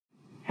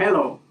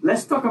Hello,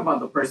 let's talk about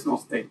the personal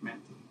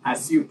statement.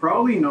 As you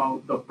probably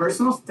know, the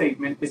personal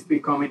statement is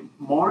becoming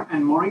more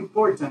and more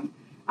important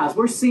as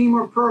we're seeing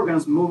more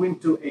programs moving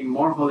to a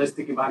more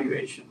holistic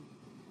evaluation.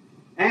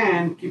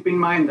 And keep in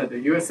mind that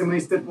the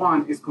USMLE Step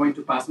 1 is going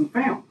to pass and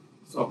fail,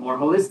 so more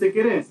holistic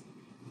it is.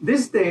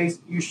 These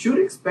days, you should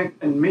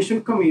expect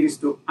admission committees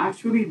to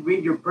actually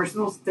read your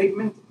personal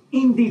statement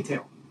in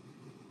detail.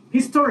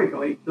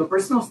 Historically, the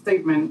personal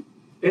statement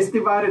is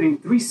divided in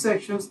three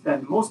sections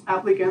that most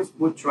applicants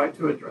would try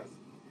to address.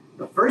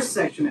 The first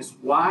section is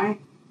why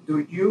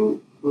do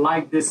you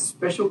like this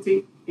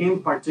specialty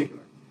in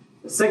particular?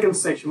 The second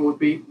section would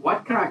be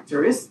what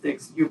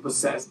characteristics you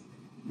possess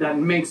that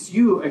makes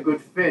you a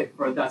good fit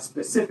for that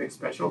specific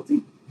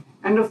specialty.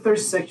 And the third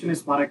section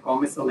is what I call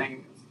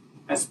miscellaneous,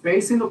 a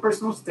space in the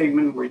personal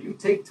statement where you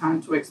take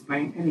time to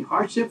explain any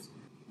hardships,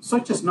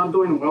 such as not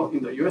doing well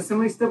in the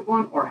USMLE Step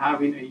 1 or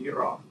having a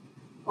year off.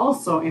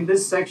 Also, in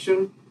this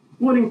section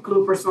would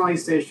include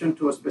personalization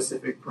to a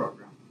specific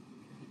program.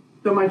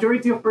 The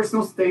majority of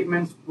personal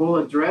statements will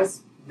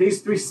address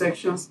these three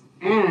sections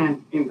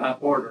and in that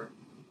order.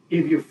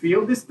 If you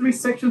feel these three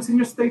sections in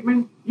your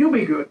statement, you'll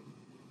be good.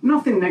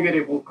 Nothing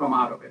negative will come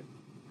out of it.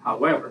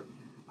 However,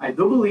 I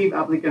do believe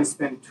applicants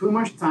spend too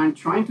much time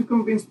trying to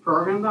convince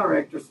program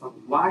directors on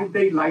why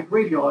they like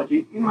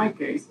radiology, in my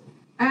case,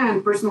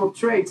 and personal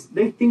traits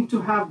they think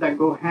to have that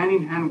go hand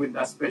in hand with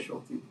that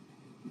specialty.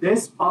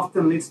 This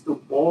often leads to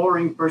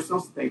boring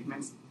personal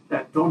statements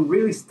that don't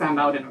really stand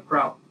out in a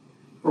crowd.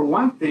 For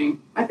one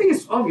thing, I think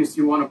it's obvious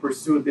you want to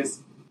pursue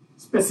this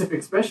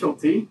specific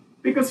specialty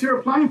because you're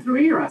applying through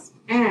ERAS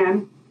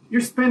and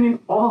you're spending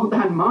all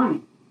that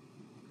money.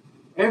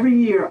 Every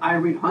year, I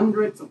read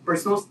hundreds of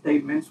personal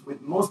statements,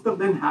 with most of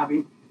them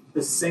having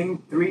the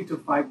same 3 to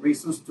 5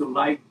 reasons to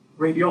like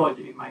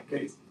radiology, in my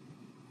case.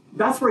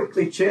 That's where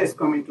cliches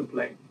come into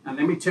play, and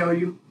let me tell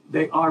you,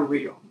 they are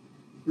real.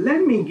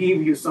 Let me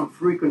give you some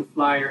frequent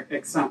flyer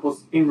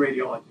examples in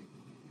radiology.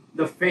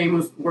 The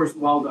famous Where's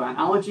Waldo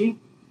analogy,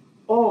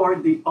 or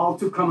the all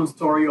too common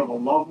story of a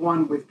loved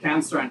one with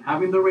cancer and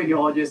having the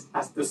radiologist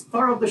as the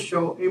star of the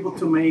show able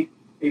to make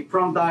a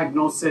prompt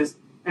diagnosis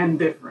and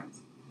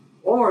difference.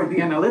 Or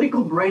the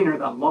analytical brainer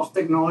that loves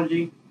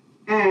technology,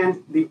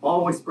 and the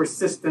always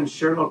persistent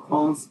Sherlock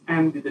Holmes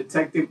and the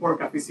detective work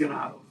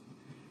aficionados.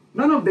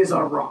 None of these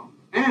are wrong,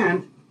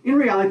 and in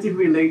reality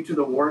relate to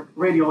the work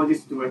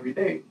radiologists do every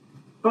day.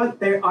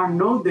 But they are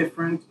no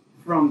different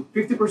from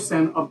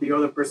 50% of the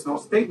other personal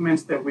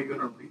statements that we're going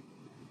to read.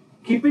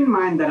 Keep in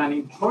mind that an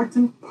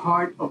important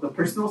part of the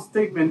personal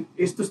statement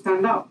is to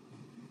stand out.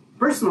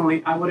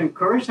 Personally, I would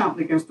encourage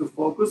applicants to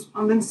focus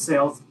on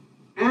themselves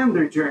and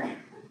their journey.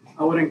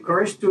 I would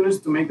encourage students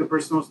to make the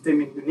personal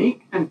statement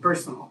unique and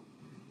personal.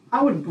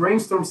 I would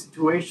brainstorm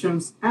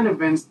situations and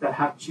events that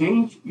have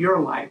changed your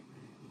life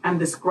and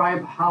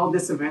describe how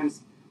these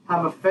events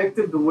have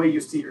affected the way you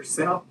see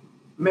yourself,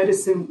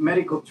 medicine,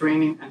 medical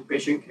training, and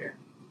patient care.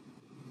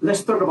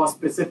 Let's talk about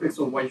specifics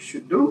of what you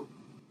should do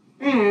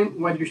and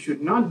what you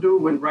should not do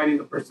when writing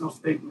the personal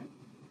statement.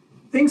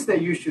 Things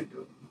that you should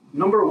do.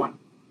 Number 1,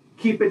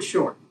 keep it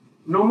short,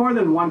 no more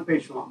than 1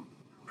 page long.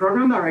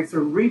 Program directors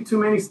read too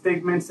many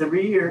statements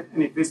every year,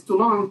 and if it's too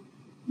long,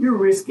 you're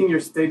risking your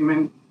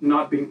statement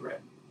not being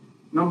read.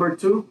 Number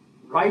 2,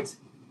 write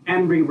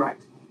and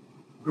rewrite.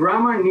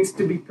 Grammar needs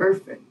to be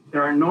perfect.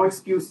 There are no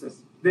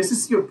excuses. This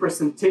is your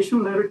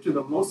presentation letter to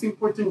the most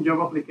important job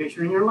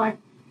application in your life,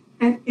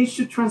 and it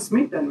should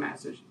transmit that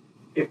message.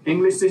 If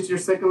English is your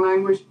second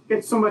language,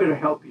 get somebody to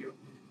help you,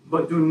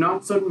 but do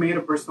not submit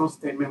a personal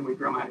statement with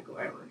grammatical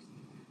errors.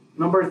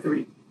 Number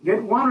 3,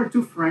 get 1 or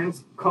 2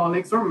 friends,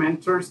 colleagues, or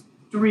mentors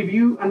to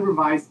review and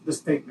revise the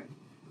statement.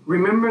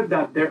 Remember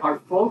that there are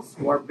folks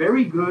who are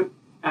very good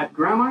at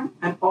grammar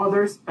and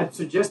others at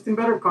suggesting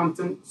better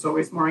content so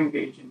it's more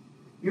engaging.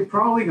 You're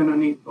probably going to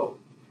need both.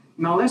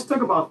 Now let's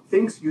talk about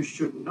things you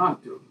should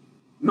not do.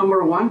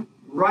 Number 1,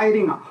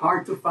 writing a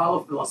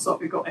hard-to-follow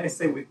philosophical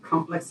essay with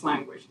complex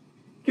language.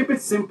 Keep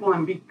it simple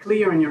and be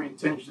clear in your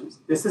intentions.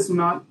 This is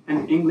not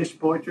an English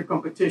poetry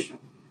competition.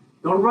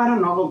 Don't write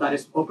a novel that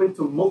is open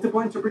to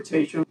multiple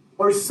interpretations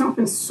or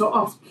something so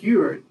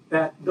obscure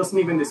that doesn't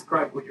even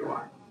describe who you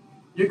are.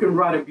 You can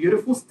write a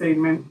beautiful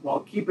statement while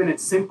keeping it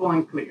simple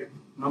and clear.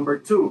 Number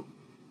 2,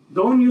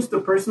 don't use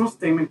the personal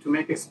statement to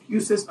make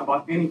excuses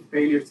about any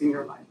failures in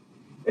your life.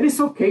 It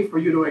is okay for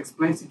you to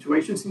explain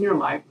situations in your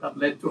life that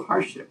led to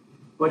hardship,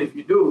 but if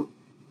you do,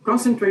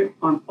 concentrate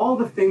on all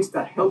the things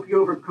that help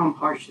you overcome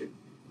hardship.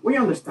 We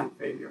understand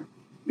failure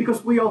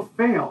because we all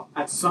fail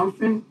at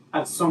something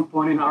at some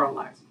point in our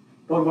lives.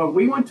 But what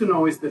we want to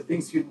know is the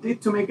things you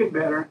did to make it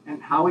better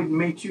and how it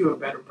made you a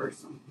better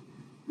person.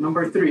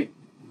 Number 3,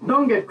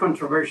 don't get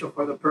controversial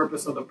for the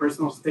purpose of the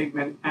personal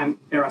statement and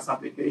ERAS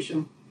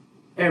application.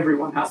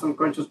 Everyone has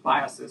unconscious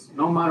biases,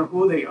 no matter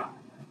who they are.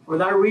 For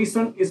that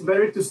reason, it's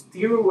better to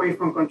steer away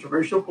from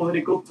controversial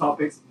political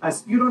topics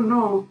as you don't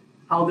know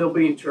how they'll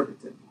be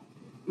interpreted.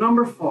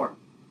 Number 4,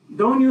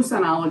 don't use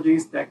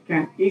analogies that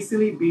can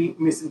easily be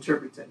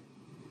misinterpreted.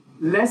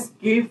 Let's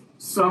give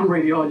some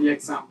radiology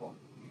example.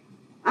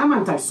 I'm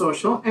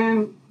antisocial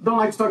and don't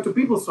like to talk to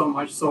people so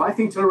much, so I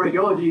think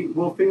teleradiology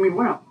will fit me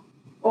well.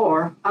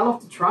 Or I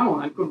love to travel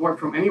and could work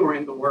from anywhere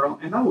in the world,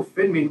 and that will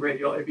fit me in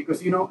radiology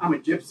because, I'm a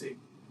gypsy.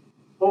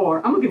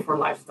 Or I'm looking for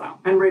lifestyle,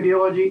 and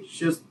radiology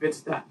just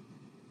fits that.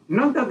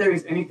 Not that there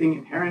is anything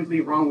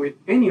inherently wrong with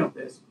any of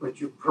this,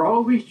 but you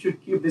probably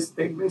should keep these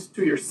statements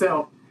to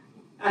yourself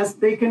as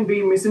they can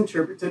be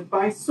misinterpreted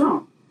by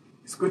some.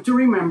 It's good to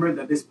remember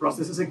that this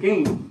process is a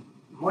game,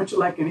 much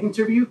like an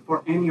interview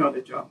for any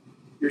other job.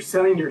 You're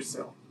selling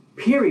yourself,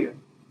 period.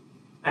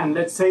 And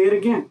let's say it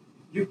again.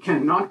 You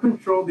cannot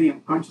control the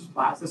unconscious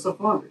biases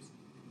of others.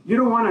 You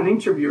don't want an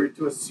interviewer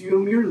to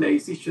assume you're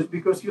lazy just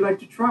because you like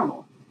to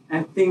travel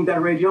and think that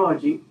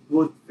radiology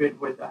would fit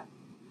with that.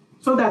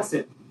 So that's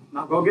it.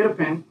 Now go get a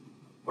pen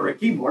or a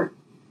keyboard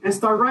and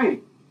start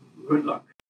writing. Good luck.